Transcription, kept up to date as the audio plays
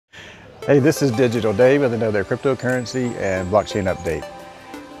Hey, this is Digital Dave with another cryptocurrency and blockchain update.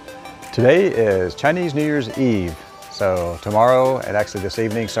 Today is Chinese New Year's Eve. So tomorrow, and actually this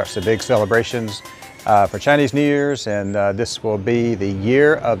evening, starts the big celebrations for Chinese New Year's, and this will be the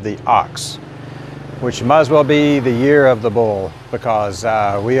year of the ox, which might as well be the year of the bull, because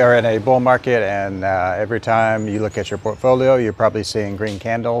we are in a bull market, and every time you look at your portfolio, you're probably seeing green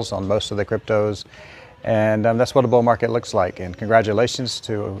candles on most of the cryptos. And that's what a bull market looks like. And congratulations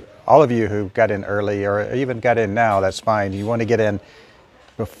to all of you who got in early, or even got in now. That's fine. You want to get in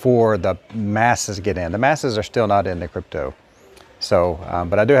before the masses get in. The masses are still not into crypto. So,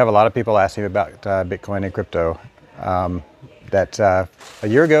 but I do have a lot of people asking about Bitcoin and crypto. That a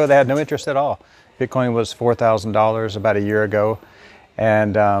year ago they had no interest at all. Bitcoin was $4,000 about a year ago,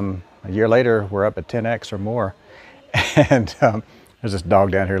 and a year later we're up at 10x or more. And there's this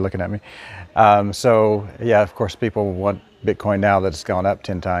dog down here looking at me. So yeah, of course people want Bitcoin now that it's gone up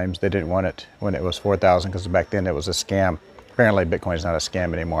 10 times. They didn't want it when it was 4,000 because back then it was a scam. Apparently Bitcoin is not a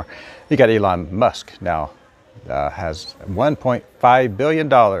scam anymore. You got Elon Musk now has $1.5 billion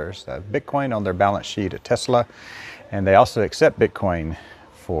of Bitcoin on their balance sheet at Tesla. And they also accept Bitcoin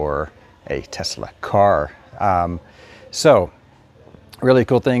for a Tesla car. So really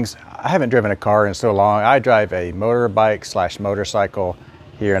cool things. I haven't driven a car in so long. I drive a motorbike / motorcycle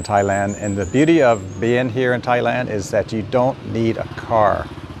here in Thailand, and the beauty of being here in Thailand is that you don't need a car.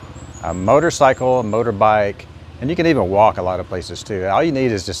 A motorcycle, a motorbike, and you can even walk a lot of places too. All you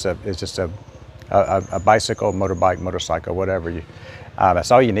need is just a bicycle, motorbike, motorcycle, whatever. That's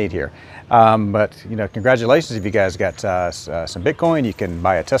all you need here. But you know, congratulations if you guys got some Bitcoin. You can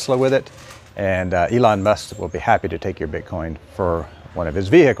buy a Tesla with it, and Elon Musk will be happy to take your Bitcoin for one of his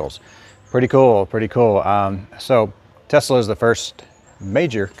vehicles. Pretty cool, pretty cool. So Tesla is the first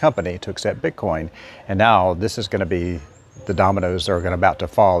major company to accept Bitcoin, and now this is going to be, the dominoes are about to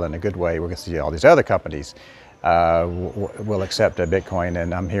fall in a good way. We're going to see all these other companies will accept a Bitcoin,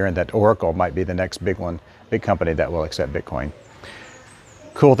 and I'm hearing that Oracle might be the next big company that will accept Bitcoin.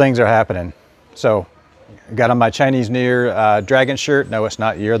 Cool things are happening. So got on my Chinese New Year dragon shirt. No, it's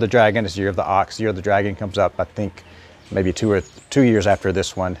not Year of the Dragon, it's Year of the Ox. Year of the Dragon comes up, I think, maybe 2 years after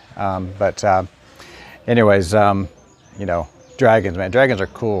this one. Anyways, you know, dragons, man, dragons are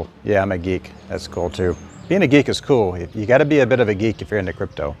cool. Yeah, I'm a geek. That's cool too. Being a geek is cool. You got to be a bit of a geek if you're into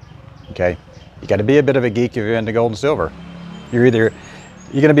crypto. Okay, you got to be a bit of a geek if you're into gold and silver. You're going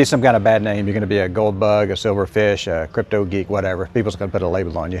to be some kind of bad name. You're going to be a gold bug, a silver fish, a crypto geek, whatever. People's going to put a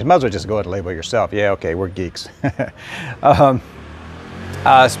label on you. You might as well just go ahead and label yourself. Yeah, okay, we're geeks.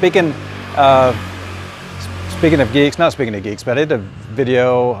 Speaking of geeks, not speaking of geeks, but I did a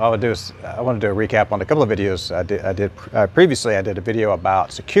video. I want to do a recap on a couple of videos I did previously. I did a video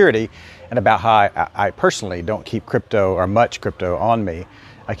about security and about how I personally don't keep crypto or much crypto on me.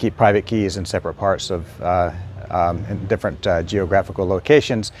 I keep private keys in separate parts of in different geographical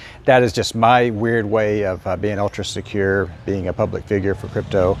locations. That is just my weird way of being ultra secure, being a public figure for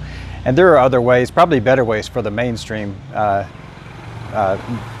crypto. And there are other ways, probably better ways for the mainstream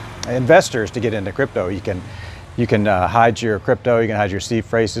investors to get into crypto. You can hide your crypto, you can hide your seed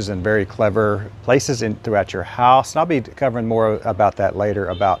phrases in very clever places throughout your house. And I'll be covering more about that later,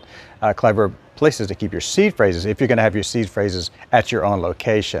 about clever places to keep your seed phrases if you're going to have your seed phrases at your own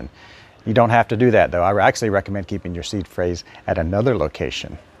location. You don't have to do that though. I actually recommend keeping your seed phrase at another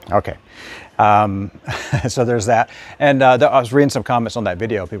location. Okay, so there's that. And I was reading some comments on that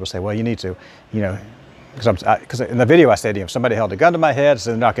video. People say, well, you need to, you know, because in the video I said, you know, if somebody held a gun to my head, so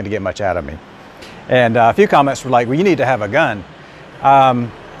they're not going to get much out of me. And a few comments were like, well, you need to have a gun.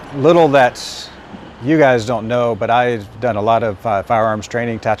 Little that you guys don't know, but I've done a lot of firearms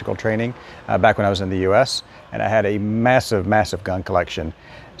training, tactical training, back when I was in the US, and I had a massive, massive gun collection.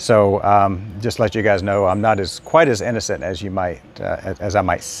 So just to let you guys know, I'm not quite as innocent as as I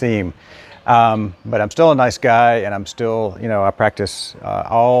might seem. But I'm still a nice guy, and I'm still, you know, I practice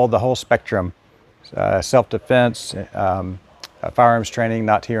the whole spectrum, self-defense, firearms training,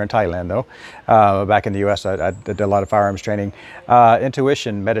 not here in Thailand though. Back in the US, I did a lot of firearms training,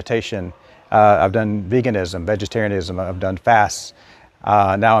 intuition, meditation. I've done veganism, vegetarianism. I've done fasts.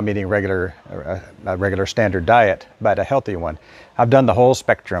 Now I'm eating a regular standard diet, but a healthy one. I've done the whole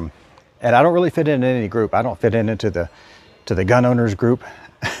spectrum, and I don't really fit in any group. I don't fit into the gun owners group,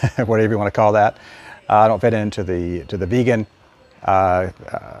 whatever you want to call that. I don't fit into the vegan,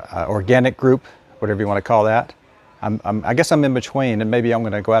 organic group, whatever you want to call that. I guess I'm in between, and maybe I'm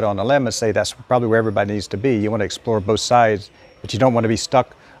going to go out on a limb and say that's probably where everybody needs to be. You want to explore both sides, but you don't want to be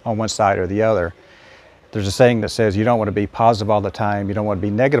stuck on one side or the other. There's a saying that says you don't want to be positive all the time, you don't want to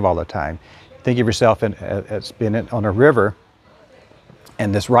be negative all the time. Think of yourself as being on a river,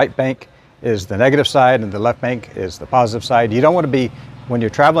 And this right bank is the negative side and the left bank is the positive side. You don't want to be, when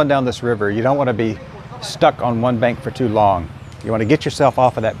you're traveling down this river, you don't want to be stuck on one bank for too long. You want to get yourself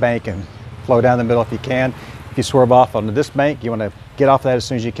off of that bank and flow down the middle if you can. If you swerve off onto this bank, you want to get off that as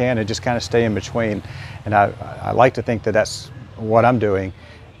soon as you can and just kind of stay in between. And I like to think that that's what I'm doing.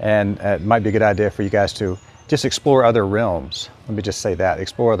 And it might be a good idea for you guys to just explore other realms. Let me just say that,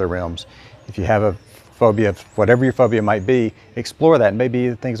 explore other realms. If you have a phobia, whatever your phobia might be, explore that.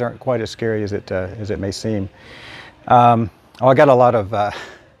 Maybe things aren't quite as scary as it may seem. I got a lot of I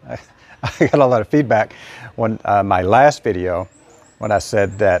got a lot of feedback when my last video, when I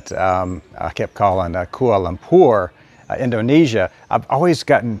said that I kept calling Kuala Lumpur Indonesia. I've always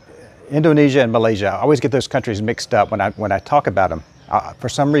gotten Indonesia and Malaysia. I always get those countries mixed up when I talk about them. For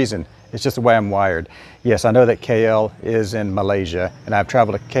some reason, it's just the way I'm wired. Yes, I know that KL is in Malaysia, and I've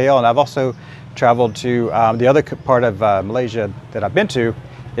traveled to KL, and I've also traveled to the other part of Malaysia that I've been to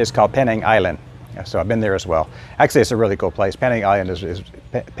is called Penang Island. So I've been there as well. Actually, it's a really cool place. Penang Island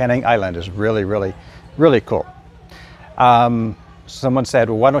is really, really, really cool. Someone said,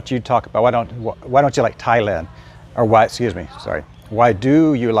 well, why don't you talk about, why don't you like Thailand? Or why, excuse me, sorry. Why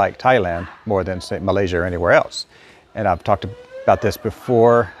do you like Thailand more than, say, Malaysia or anywhere else? And I've talked about this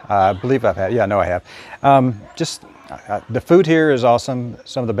before. I believe I've had, yeah, no, I have. The food here is awesome.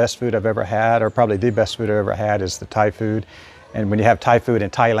 Some of the best food I've ever had, or probably the best food I've ever had, is the Thai food. And when you have Thai food in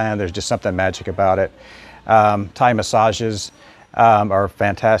Thailand, there's just something magic about it. Thai massages are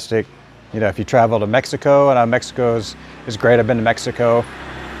fantastic. You know, if you travel to Mexico, and Mexico is great. I've been to Mexico,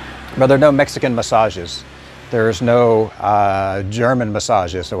 but there are no Mexican massages. There's no German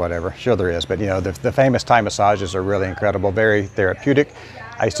massages or whatever. Sure there is, but you know, the famous Thai massages are really incredible, very therapeutic.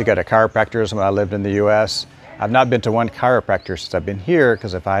 I used to go to chiropractors when I lived in the US. I've not been to one chiropractor since I've been here,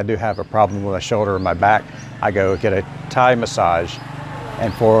 because if I do have a problem with my shoulder or my back, I go get a Thai massage,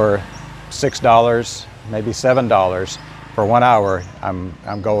 and for $6, maybe $7 for 1 hour,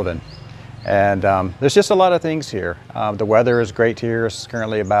 I'm golden. And there's just a lot of things here. The weather is great here. It's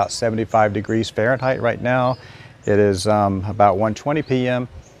currently about 75 degrees Fahrenheit right now. It is about 1:20 p.m.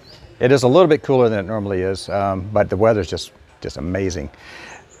 It is a little bit cooler than it normally is, but the weather is just amazing.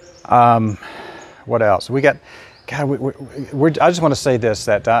 What else? We got, God, I just want to say this,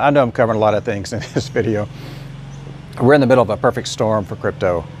 that I know I'm covering a lot of things in this video. We're in the middle of a perfect storm for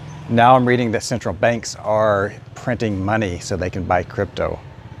crypto. Now I'm reading that central banks are printing money so they can buy crypto.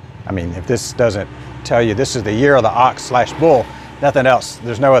 I mean, if this doesn't tell you this is the year of the ox/bull, nothing else,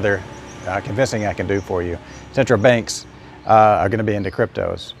 there's no other convincing I can do for you. Central banks are going to be into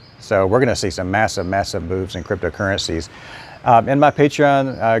cryptos. So we're going to see some massive, massive moves in cryptocurrencies. In my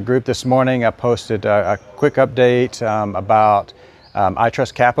Patreon group this morning, I posted a quick update about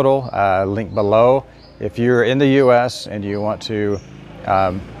iTrust Capital, link below. If you're in the US and you want to,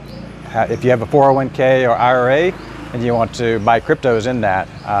 if you have a 401k or IRA, and you want to buy cryptos in that,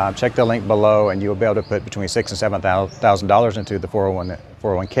 check the link below, and you'll be able to put between $6,000 and $7,000 into the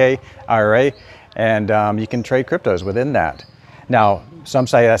 401k IRA, and you can trade cryptos within that. Now, some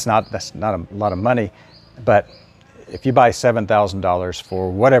say that's not a lot of money, but if you buy $7,000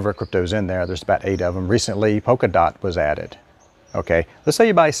 for whatever crypto's in there, there's about 8 of them. Recently, Polkadot was added. Okay, let's say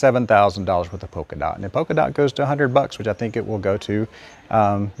you buy $7,000 worth of Polkadot, and if Polkadot goes to $100, which I think it will go to,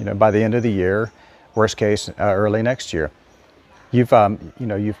 you know, by the end of the year. Worst case, early next year. You've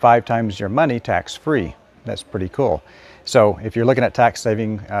 5 times your money tax-free. That's pretty cool. So if you're looking at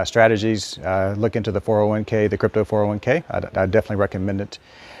tax-saving strategies, look into the 401k, the crypto 401k. I definitely recommend it.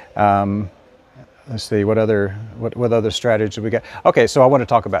 Let's see, what other strategies we got? Okay, so I want to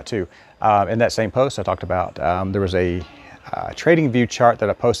talk about too. In that same post, I talked about there was a trading view chart that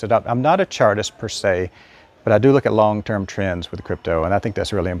I posted up. I'm not a chartist per se, but I do look at long-term trends with crypto, and I think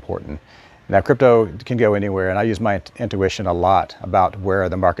that's really important. Now, crypto can go anywhere, and I use my intuition a lot about where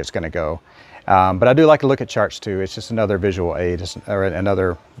the market's going to go. But I do like to look at charts too. It's just another visual aid, or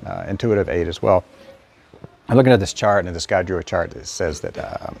another intuitive aid as well. I'm looking at this chart, and this guy drew a chart that says that,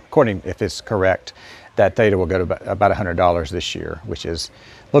 according, if it's correct, that Theta will go to about $100 this year, which is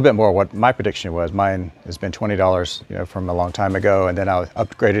a little bit more what my prediction was. Mine has been $20, you know, from a long time ago, and then I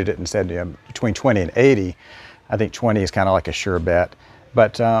upgraded it and said, you know, between 20 and 80. I think 20 is kind of like a sure bet.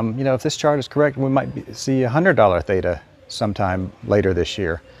 But you know, if this chart is correct, we might see $100 Theta sometime later this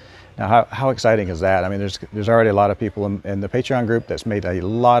year. Now, how exciting is that? I mean, there's already a lot of people in the Patreon group that's made a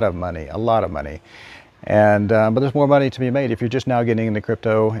lot of money, and but there's more money to be made if you're just now getting into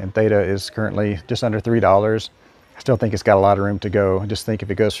crypto. And Theta is currently just under $3. I still think it's got a lot of room to go. Just think if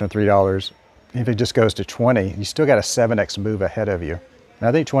it goes from $3, if it just goes to 20, you still got a 7x move ahead of you. And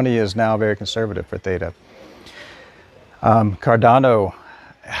I think 20 is now very conservative for Theta. Cardano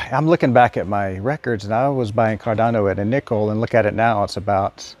I'm looking back at my records, and I was buying Cardano at a nickel, and look at it now, it's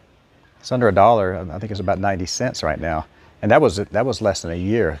under $1. I think it's about 90 cents right now. And that was less than a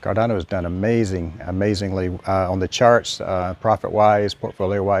year. Cardano has done amazingly on the charts, profit-wise,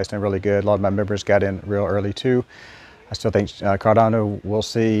 portfolio-wise, done really good. A lot of my members got in real early too. I still think Cardano will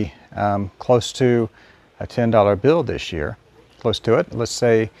see close to a $10 bill this year, close to it. Let's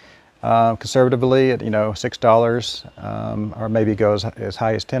say conservatively at $6, or maybe goes as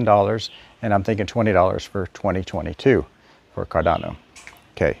high as $10, and I'm thinking $20 for 2022 for Cardano.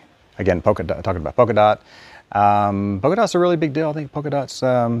 Okay, again, talking about Polkadot. Polkadot's a really big deal. I think Polkadot's,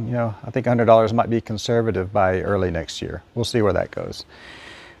 I think $100 might be conservative by early next year. We'll see where that goes.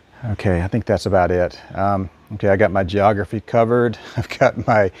 Okay, I think that's about it. Okay, I got my geography covered. I've got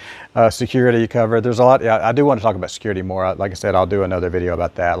my security covered. There's a lot. Yeah, I do want to talk about security more. Like I said, I'll do another video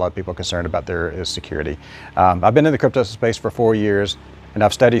about that. A lot of people are concerned about their security. I've been in the crypto space for 4 years, and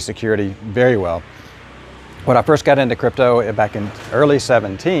I've studied security very well. When I first got into crypto back in early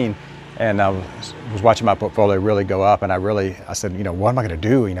 17, and I was watching my portfolio really go up, and I said, what am I going to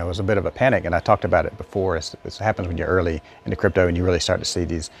do? It was a bit of a panic, and I talked about it before. It happens when you're early into crypto and you really start to see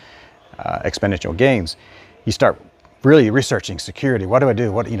these exponential gains. You start really researching security. What do I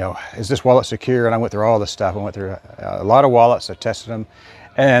do? Is this wallet secure? And I went through all this stuff. I went through a lot of wallets. I tested them,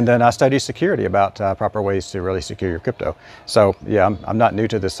 and then I studied security about proper ways to really secure your crypto. So yeah, I'm not new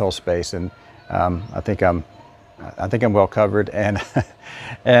to this whole space, and I think I'm well covered, and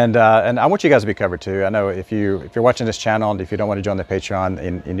and I want you guys to be covered too. I know if you're watching this channel, and if you don't want to join the Patreon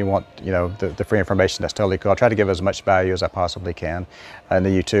and you want the free information, that's totally cool. I'll try to give as much value as I possibly can. In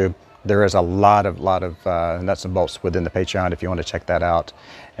the YouTube, there is a lot of nuts and bolts within the Patreon if you want to check that out,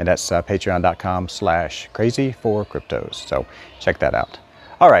 and that's patreon.com/crazy4cryptos. So check that out.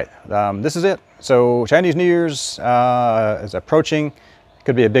 All right, this is it. So Chinese New Year's is approaching.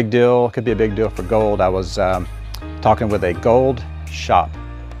 Could be a big deal. Could be a big deal for gold. I was talking with a gold shop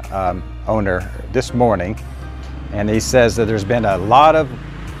owner this morning, and he says that there's been a lot of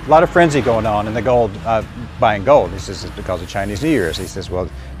frenzy going on in the gold, buying gold. He says it's because of Chinese New Year's. He says, well,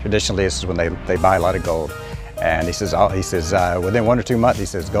 traditionally this is when they buy a lot of gold, and he says within 1 or 2 months, he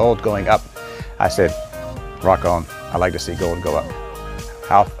says gold going up. I said, rock on. I like to see gold go up.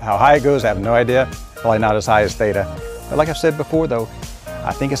 How high it goes, I have no idea. Probably not as high as Theta, but like I've said before, though,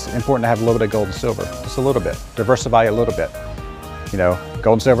 I think it's important to have a little bit of gold and silver, just a little bit, diversify a little bit.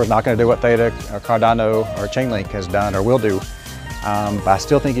 Gold and silver is not going to do what Theta or Cardano or Chainlink has done or will do, but I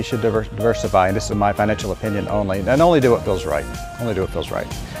still think you should diversify, and this is my financial opinion only, and only do what feels right. Only do what feels right.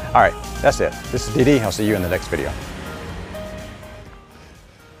 All right, that's it. This is DD. I'll see you in the next video.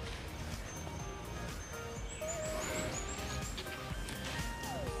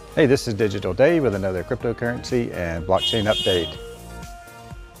 Hey, this is Digital Dave with another cryptocurrency and blockchain update.